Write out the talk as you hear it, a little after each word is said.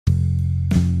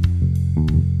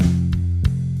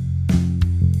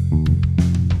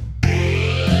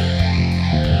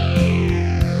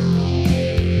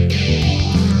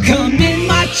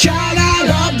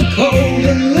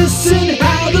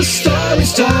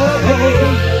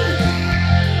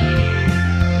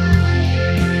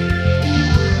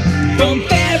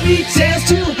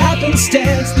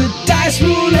instead. The dice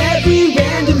roll every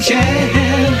random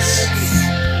chance.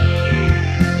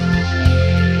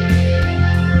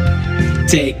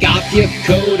 Take off your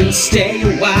coat and stay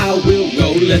a while. We're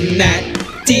rolling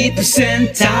that deep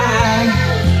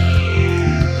percentile.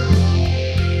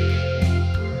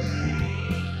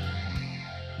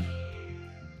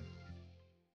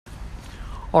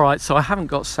 Alright, so I haven't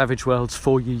got Savage Worlds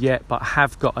for you yet, but I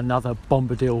have got another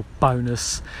Bombadil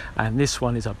bonus, and this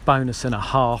one is a bonus and a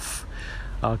half.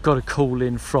 Got a call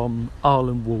in from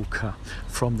Arlen Walker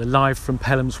from the Live from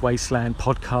Pelham's Wasteland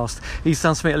podcast. He's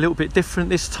done something a little bit different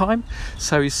this time,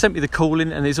 so he's sent me the call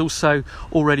in, and he's also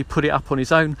already put it up on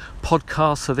his own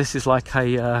podcast. So this is like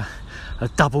a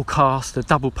double cast, a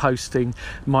double posting.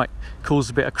 Might cause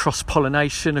a bit of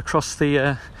cross-pollination across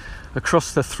the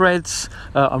threads.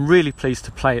 I'm really pleased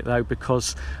to play it though,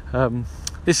 because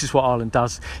this is what Arlen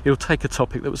does. He'll take a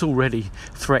topic that was already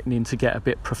threatening to get a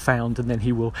bit profound, and then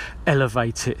he will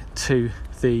elevate it to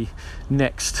the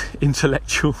next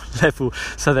intellectual level.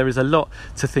 So there is a lot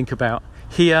to think about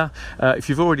here. If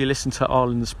you've already listened to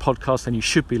Arlen's podcast, then you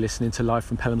should be listening to Live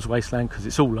from Pelham's Wasteland, because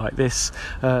it's all like this.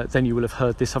 Then you will have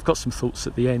heard this. I've got some thoughts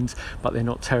at the end, but they're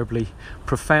not terribly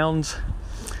profound.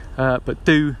 But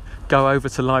do go over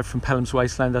to Live from Pelham's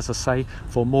Wasteland, as I say,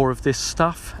 for more of this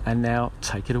stuff. And now,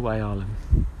 take it away, Arlen.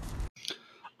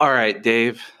 All right,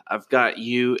 Dave, I've got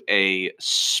you a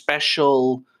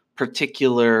special,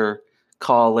 particular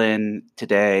call-in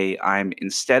today.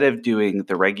 Instead of doing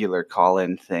the regular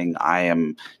call-in thing, I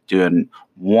am doing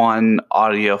one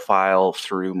audio file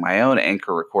through my own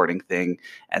Anchor recording thing,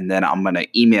 and then I'm going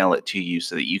to email it to you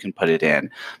so that you can put it in.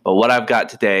 But what I've got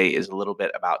today is a little bit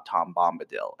about Tom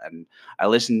Bombadil, and I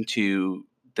listened to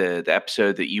the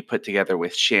episode that you put together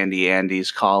with Shandy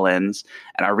Andy's call-ins,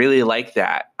 and I really like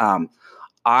that.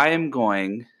 I am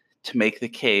going to make the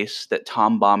case that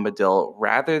Tom Bombadil,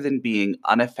 rather than being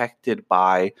unaffected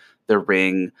by the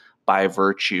ring by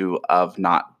virtue of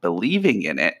not believing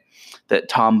in it, that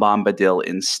Tom Bombadil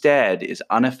instead is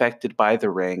unaffected by the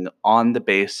ring on the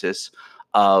basis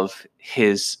of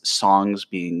his songs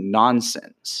being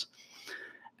nonsense.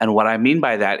 And what I mean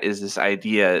by that is this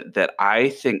idea that I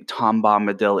think Tom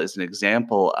Bombadil is an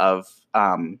example of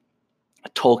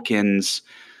Tolkien's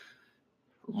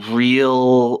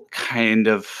real kind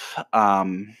of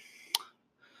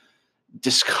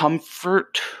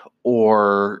discomfort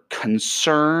or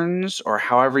concerns, or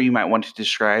however you might want to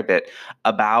describe it,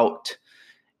 about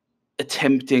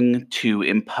attempting to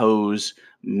impose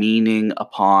meaning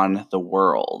upon the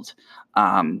world.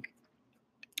 And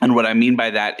what I mean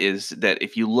by that is that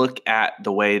if you look at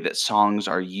the way that songs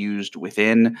are used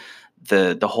within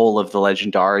the whole of the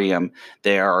Legendarium,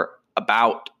 they are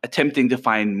about attempting to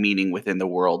find meaning within the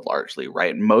world largely,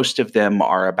 right? Most of them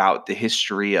are about the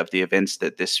history of the events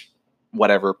that this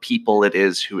whatever people it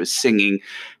is who is singing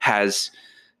has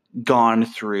gone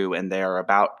through, and they are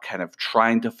about kind of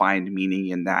trying to find meaning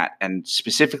in that. And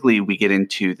specifically, we get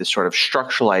into the sort of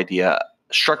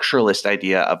structuralist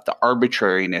idea of the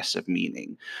arbitrariness of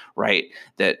meaning, right?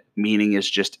 That meaning is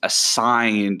just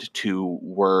assigned to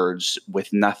words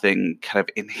with nothing kind of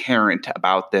inherent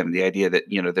about them. The idea that,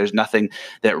 there's nothing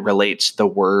that relates the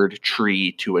word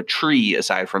tree to a tree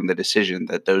aside from the decision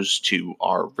that those two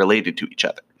are related to each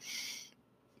other.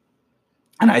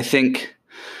 And I think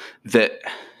that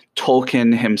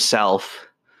Tolkien himself,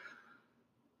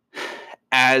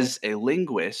 as a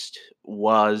linguist,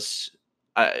 was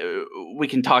we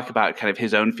can talk about kind of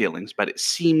his own feelings, but it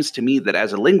seems to me that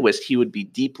as a linguist, he would be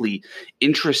deeply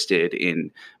interested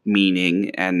in meaning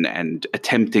and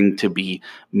attempting to be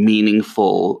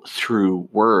meaningful through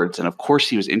words. And of course,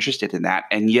 he was interested in that.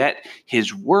 And yet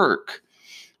his work,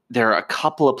 there are a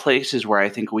couple of places where I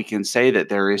think we can say that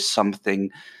there is something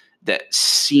that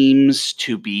seems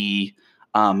to be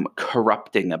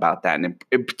corrupting about that. And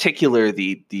in particular,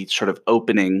 the sort of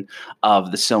opening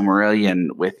of the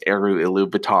Silmarillion with Eru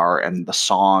Ilúvatar and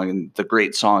the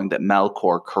great song that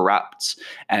Melkor corrupts.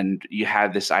 And you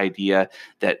have this idea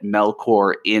that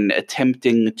Melkor, in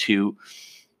attempting to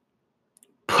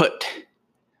put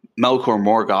Melkor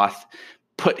Morgoth,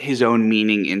 put his own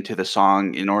meaning into the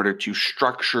song in order to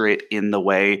structure it in the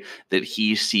way that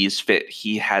he sees fit,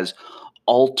 he has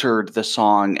altered the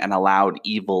song and allowed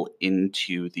evil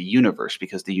into the universe,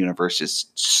 because the universe is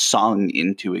sung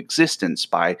into existence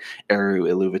by Eru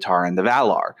Ilúvatar and the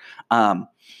Valar. And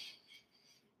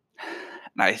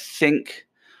I think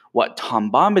what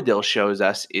Tom Bombadil shows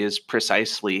us is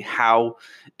precisely how,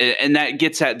 and that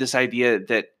gets at this idea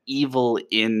that evil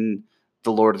in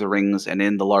the Lord of the Rings and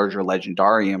in the larger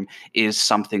Legendarium is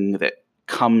something that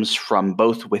comes from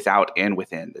both without and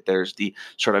within. That there's the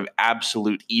sort of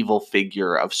absolute evil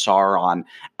figure of Sauron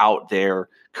out there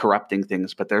corrupting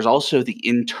things, but there's also the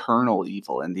internal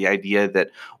evil, and the idea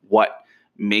that what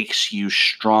makes you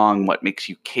strong, what makes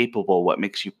you capable, what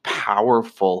makes you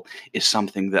powerful is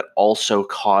something that also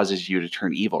causes you to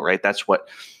turn evil, right? That's what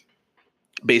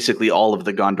basically all of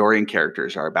the Gondorian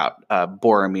characters are about,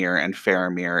 Boromir and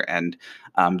Faramir and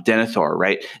Denethor,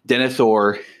 right?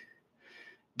 Denethor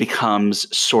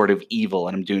becomes sort of evil,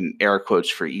 and I'm doing air quotes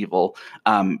for evil,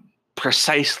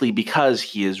 precisely because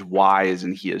he is wise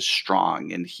and he is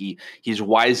strong, and he's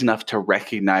wise enough to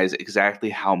recognize exactly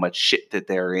how much shit that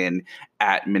they're in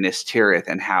at Minas Tirith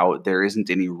and how there isn't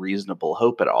any reasonable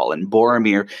hope at all. And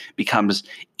Boromir becomes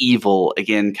evil,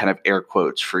 again, kind of air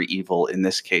quotes for evil in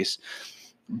this case,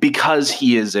 because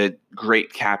he is a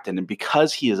great captain, and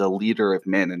because he is a leader of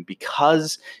men, and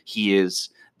because he is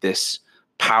this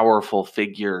powerful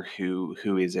figure who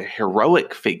is a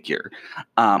heroic figure.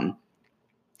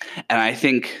 And I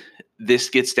think this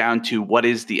gets down to what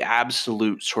is the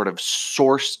absolute sort of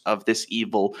source of this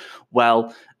evil.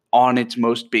 Well, on its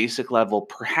most basic level,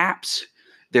 perhaps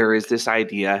there is this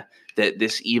idea that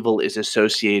this evil is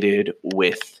associated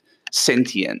with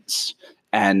sentience,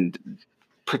 and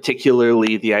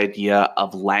particularly the idea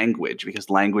of language, because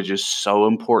language is so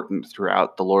important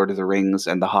throughout The Lord of the Rings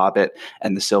and The Hobbit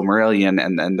and The Silmarillion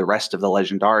and then the rest of the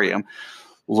Legendarium.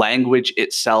 Language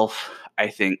itself, I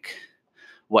think,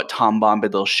 what Tom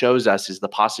Bombadil shows us is the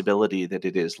possibility that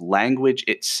it is language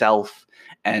itself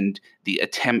and the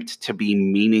attempt to be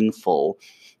meaningful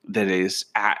that is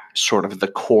at sort of the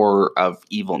core of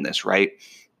evilness, right?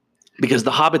 Because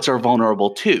the hobbits are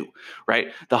vulnerable too,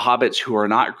 right? The hobbits who are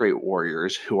not great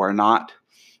warriors, who are not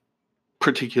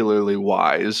particularly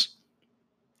wise,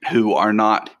 who are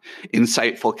not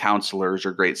insightful counselors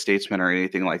or great statesmen or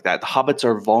anything like that. The hobbits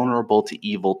are vulnerable to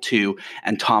evil too,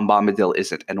 and Tom Bombadil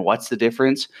isn't. And what's the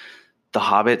difference? The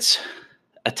hobbits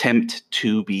attempt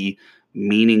to be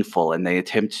meaningful, and they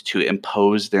attempt to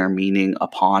impose their meaning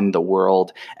upon the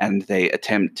world, and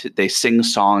they sing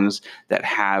songs that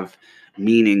have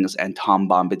meanings, and Tom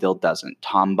Bombadil doesn't.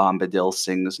 Tom Bombadil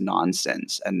sings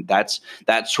nonsense, and that's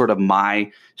sort of my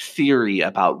theory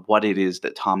about what it is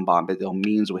that Tom Bombadil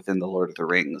means within The Lord of the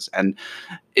Rings. And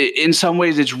in some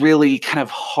ways, it's really kind of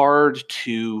hard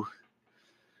to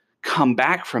come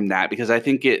back from that, because I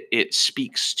think it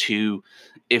speaks to,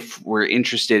 if we're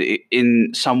interested,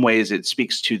 in some ways it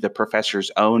speaks to the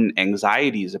professor's own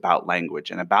anxieties about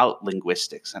language and about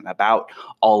linguistics and about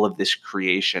all of this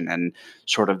creation, and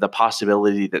sort of the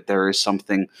possibility that there is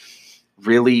something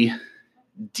really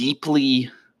deeply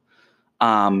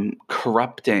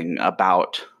corrupting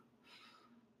about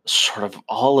sort of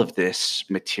all of this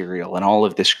material and all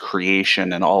of this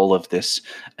creation and all of this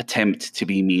attempt to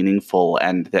be meaningful,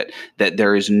 and that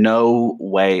there is no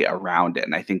way around it.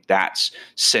 And I think that's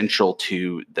central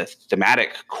to the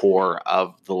thematic core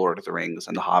of The Lord of the Rings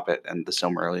and The Hobbit and The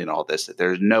Silmarillion and all this, that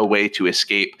there's no way to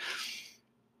escape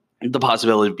the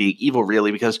possibility of being evil,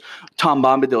 really, because Tom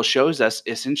Bombadil shows us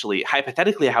essentially,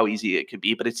 hypothetically, how easy it could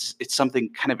be, but it's something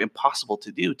kind of impossible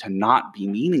to do, to not be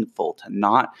meaningful, to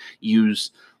not use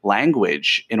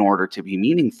language in order to be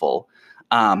meaningful.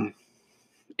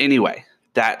 Anyway,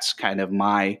 that's kind of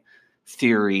my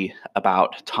theory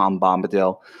about Tom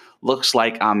Bombadil. Looks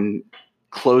like I'm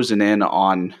closing in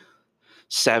on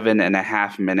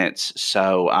 7.5 minutes,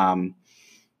 so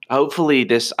hopefully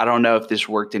this, I don't know if this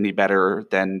worked any better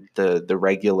than the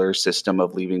regular system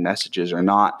of leaving messages or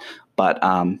not, but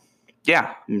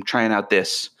yeah, I'm trying out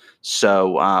this.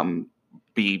 So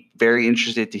be very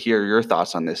interested to hear your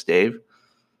thoughts on this, Dave.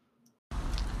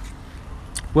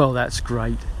 Well, that's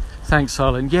great. Thanks,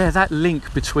 Arlen. Yeah, that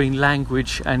link between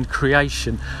language and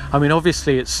creation. I mean,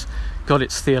 obviously it's got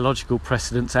its theological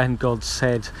precedents, and God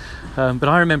said, but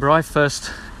I remember I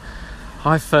first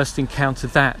encountered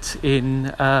that in,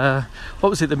 what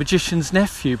was it, The Magician's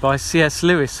Nephew by C.S.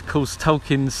 Lewis, of course,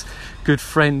 Tolkien's good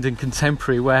friend and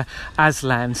contemporary, where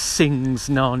Aslan sings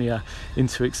Narnia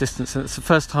into existence. And it's the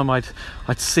first time I'd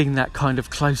seen that kind of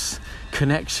close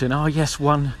connection. Oh yes,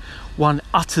 one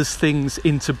utters things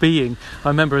into being. I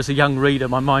remember as a young reader,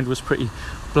 my mind was pretty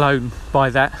blown by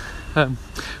that.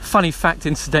 Funny fact,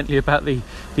 incidentally, about the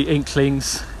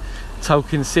Inklings,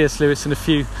 Tolkien, C.S. Lewis and a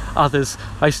few others,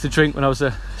 I used to drink when I was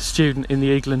a student in the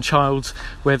Eagle and Child,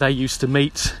 where they used to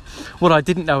meet. What I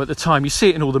didn't know at the time, you see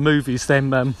it in all the movies,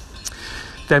 them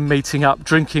meeting up,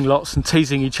 drinking lots and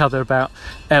teasing each other about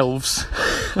elves.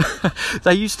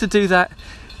 They used to do that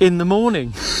in the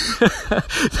morning.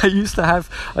 They used to have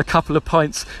a couple of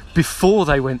pints before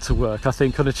they went to work, I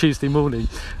think, on a Tuesday morning,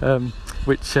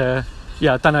 which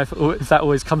Yeah, I don't know if that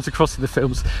always comes across in the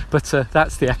films, but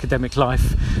that's the academic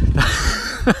life.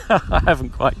 I haven't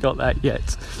quite got that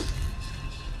yet.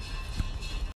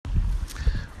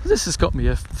 This has got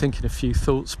me thinking a few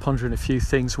thoughts, pondering a few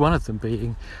things, one of them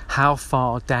being how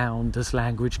far down does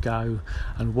language go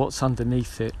and what's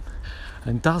underneath it?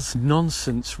 And does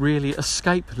nonsense really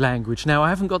escape language? Now, I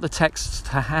haven't got the text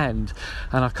to hand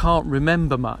and I can't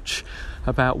remember much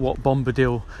about what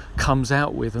Bombadil comes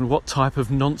out with and what type of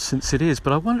nonsense it is,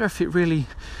 but I wonder if it really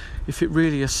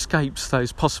escapes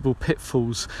those possible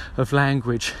pitfalls of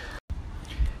language.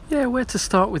 Yeah, where to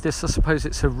start with this? I suppose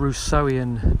it's a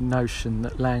Rousseauian notion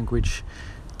that language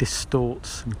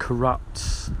distorts and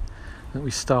corrupts, that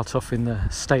we start off in the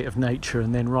state of nature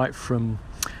and then right from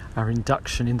our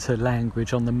induction into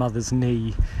language on the mother's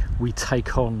knee we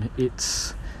take on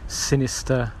its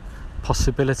sinister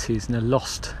possibilities and are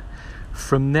lost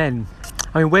from then.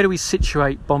 I mean, where do we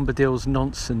situate Bombadil's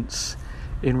nonsense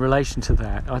in relation to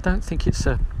that? I don't think it's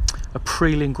a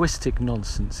pre-linguistic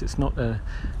nonsense. It's not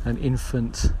an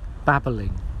infant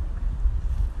babbling.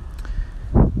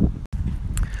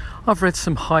 I've read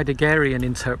some Heideggerian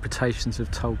interpretations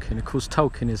of Tolkien. Of course,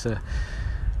 Tolkien is a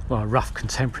rough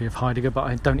contemporary of Heidegger, but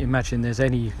I don't imagine there's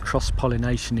any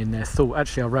cross-pollination in their thought.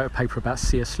 Actually, I wrote a paper about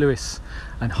C.S. Lewis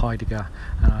and Heidegger,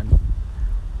 and I'm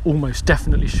almost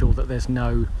definitely sure that there's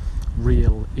no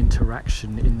real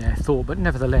interaction in their thought, but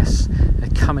nevertheless, they're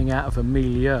coming out of a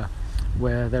milieu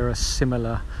where there are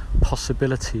similar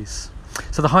possibilities.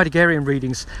 So the Heideggerian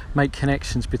readings make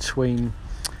connections between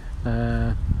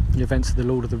the events of the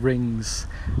Lord of the Rings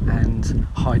and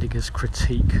Heidegger's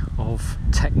critique of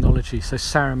technology. So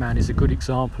Saruman is a good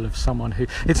example of someone who,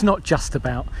 it's not just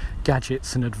about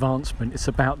gadgets and advancement, it's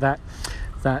about that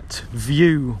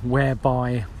view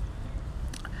whereby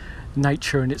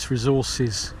nature and its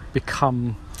resources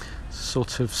become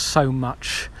sort of so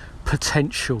much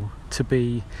potential to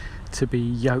be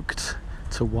yoked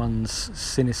to one's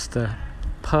sinister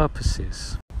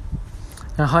purposes.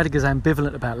 Now, Heidegger's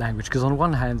ambivalent about language because on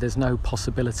one hand there's no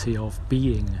possibility of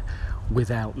being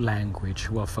without language.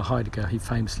 Well, for Heidegger, he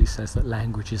famously says that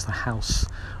language is the house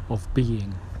of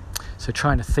being. So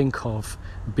trying to think of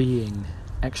being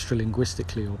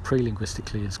extra-linguistically or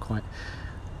pre-linguistically is quite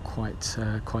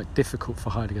difficult for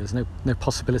Heidegger. There's no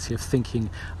possibility of thinking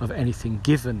of anything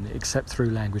given except through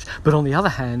language. But on the other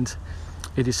hand,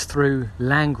 it is through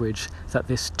language that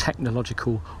this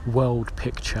technological world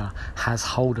picture has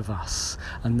hold of us,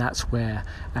 and that's where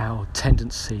our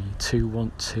tendency to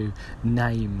want to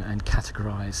name and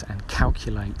categorise and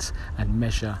calculate and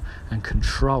measure and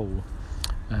control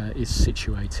is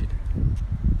situated.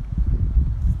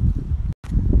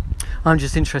 I'm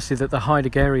just interested that the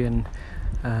Heideggerian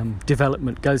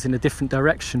development goes in a different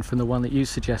direction from the one that you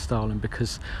suggest, Arlen,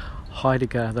 because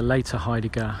Heidegger, the later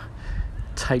Heidegger,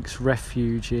 takes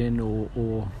refuge in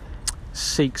or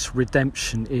seeks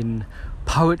redemption in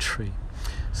poetry.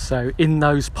 So in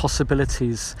those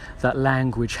possibilities that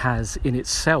language has in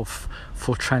itself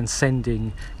for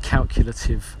transcending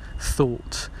calculative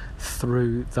thought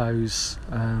through those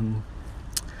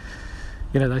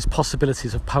those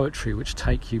possibilities of poetry which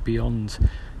take you beyond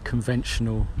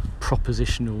conventional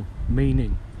propositional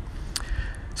meaning.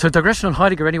 So digression on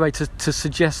Heidegger anyway to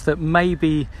suggest that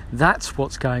maybe that's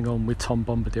what's going on with Tom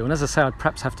Bombadil. And as I say, I'd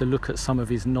perhaps have to look at some of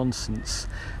his nonsense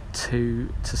to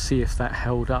see if that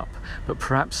held up. But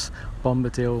perhaps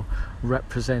Bombadil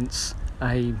represents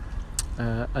a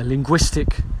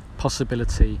linguistic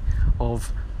possibility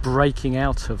of breaking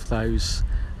out of those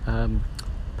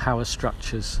power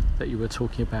structures that you were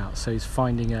talking about. So he's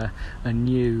finding a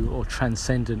new or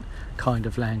transcendent kind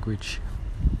of language.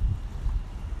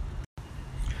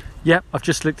 Yep, I've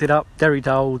just looked it up. Derry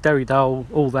Dol,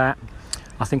 all that.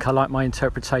 I think I like my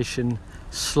interpretation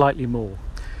slightly more.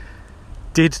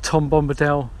 Did Tom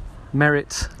Bombadil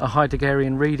merit a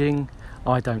Heideggerian reading?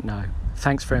 I don't know.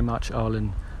 Thanks very much,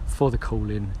 Arlen, for the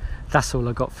call-in. That's all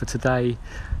I got for today.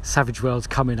 Savage World's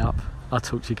coming up. I'll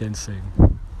talk to you again soon.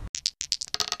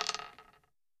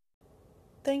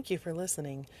 Thank you for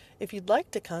listening. If you'd like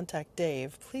to contact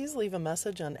Dave, please leave a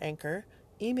message on Anchor,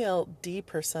 email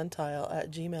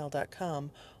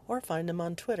dpercentile@gmail.com, or find him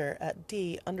on Twitter at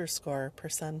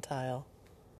 @d_percentile.